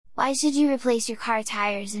Why should you replace your car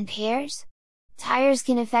tires in pairs? Tires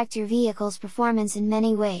can affect your vehicle's performance in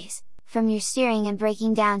many ways, from your steering and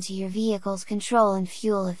braking down to your vehicle's control and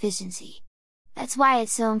fuel efficiency. That's why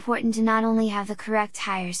it's so important to not only have the correct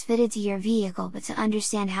tires fitted to your vehicle but to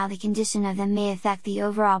understand how the condition of them may affect the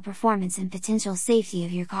overall performance and potential safety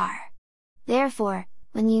of your car. Therefore,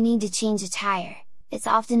 when you need to change a tire, it's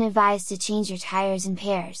often advised to change your tires in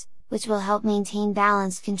pairs, which will help maintain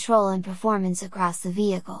balanced control and performance across the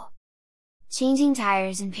vehicle. Changing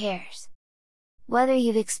tires in pairs. Whether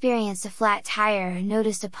you've experienced a flat tire or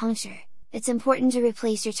noticed a puncture, it's important to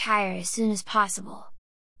replace your tire as soon as possible.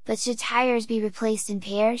 But should tires be replaced in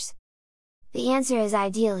pairs? The answer is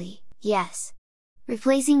ideally, yes.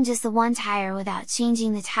 Replacing just the one tire without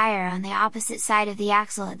changing the tire on the opposite side of the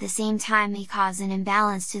axle at the same time may cause an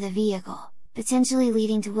imbalance to the vehicle, potentially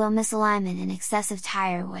leading to wheel misalignment and excessive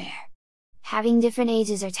tire wear. Having different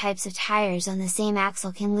ages or types of tires on the same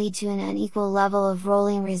axle can lead to an unequal level of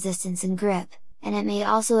rolling resistance and grip, and it may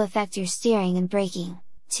also affect your steering and braking,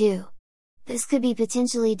 too. This could be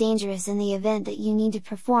potentially dangerous in the event that you need to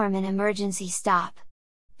perform an emergency stop.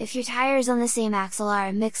 If your tires on the same axle are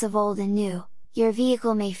a mix of old and new, your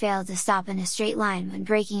vehicle may fail to stop in a straight line when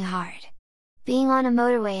braking hard. Being on a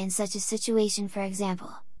motorway in such a situation, for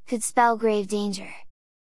example, could spell grave danger.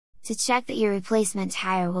 To check that your replacement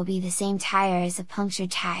tire will be the same tire as a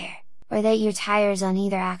punctured tire, or that your tires on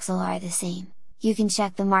either axle are the same, you can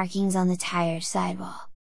check the markings on the tire's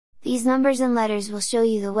sidewall. These numbers and letters will show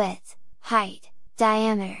you the width, height,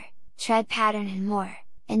 diameter, tread pattern and more,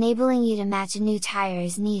 enabling you to match a new tire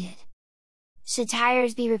as needed. Should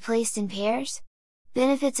tires be replaced in pairs?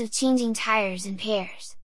 Benefits of changing tires in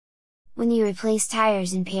pairs. When you replace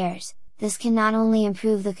tires in pairs, this can not only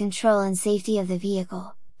improve the control and safety of the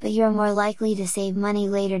vehicle, but you're more likely to save money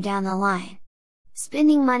later down the line.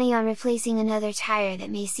 Spending money on replacing another tire that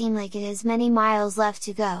may seem like it has many miles left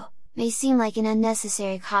to go, may seem like an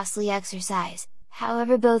unnecessary costly exercise.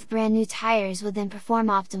 However, both brand new tires would then perform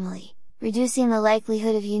optimally, reducing the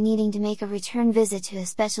likelihood of you needing to make a return visit to a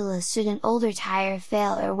specialist should an older tire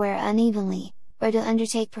fail or wear unevenly, or to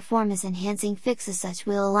undertake performance enhancing fixes such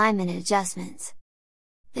wheel alignment adjustments.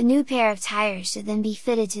 The new pair of tires should then be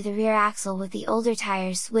fitted to the rear axle with the older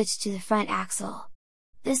tires switched to the front axle.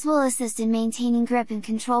 This will assist in maintaining grip and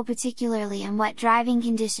control, particularly in wet driving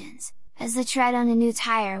conditions, as the tread on a new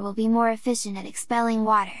tire will be more efficient at expelling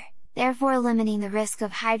water, therefore limiting the risk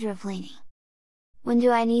of hydroplaning. When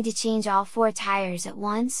do I need to change all 4 tires at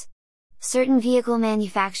once? Certain vehicle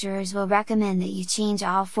manufacturers will recommend that you change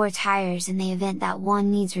all 4 tires in the event that one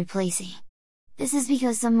needs replacing. This is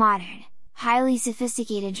because some modern, highly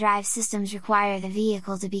sophisticated drive systems require the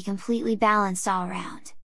vehicle to be completely balanced all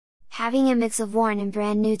around. Having a mix of worn and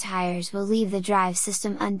brand new tires will leave the drive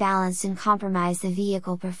system unbalanced and compromise the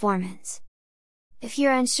vehicle performance. If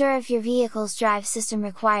you're unsure if your vehicle's drive system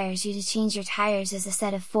requires you to change your tires as a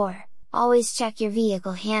set of 4, always check your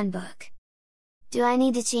vehicle handbook. Do I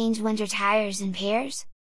need to change winter tires in pairs?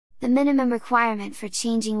 The minimum requirement for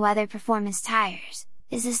changing weather performance tires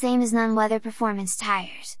is the same as non-weather performance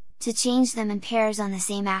tires, to change them in pairs on the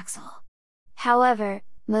same axle. However,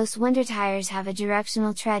 most winter tires have a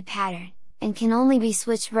directional tread pattern, and can only be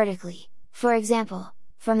switched vertically, for example,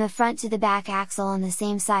 from the front to the back axle on the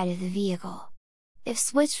same side of the vehicle. If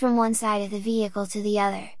switched from one side of the vehicle to the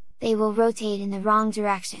other, they will rotate in the wrong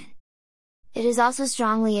direction. It is also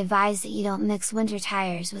strongly advised that you don't mix winter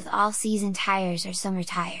tires with all-season tires or summer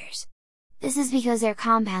tires. This is because their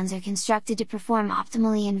compounds are constructed to perform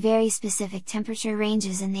optimally in very specific temperature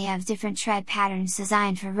ranges, and they have different tread patterns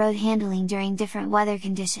designed for road handling during different weather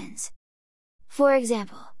conditions. For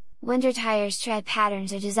example, winter tires' tread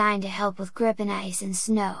patterns are designed to help with grip in ice and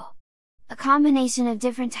snow. A combination of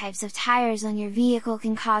different types of tires on your vehicle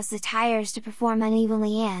can cause the tires to perform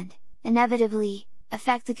unevenly and, inevitably,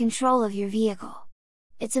 affect the control of your vehicle.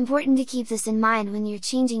 It's important to keep this in mind when you're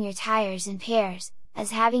changing your tires in pairs,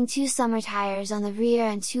 as having 2 summer tires on the rear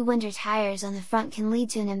and 2 winter tires on the front can lead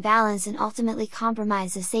to an imbalance and ultimately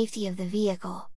compromise the safety of the vehicle.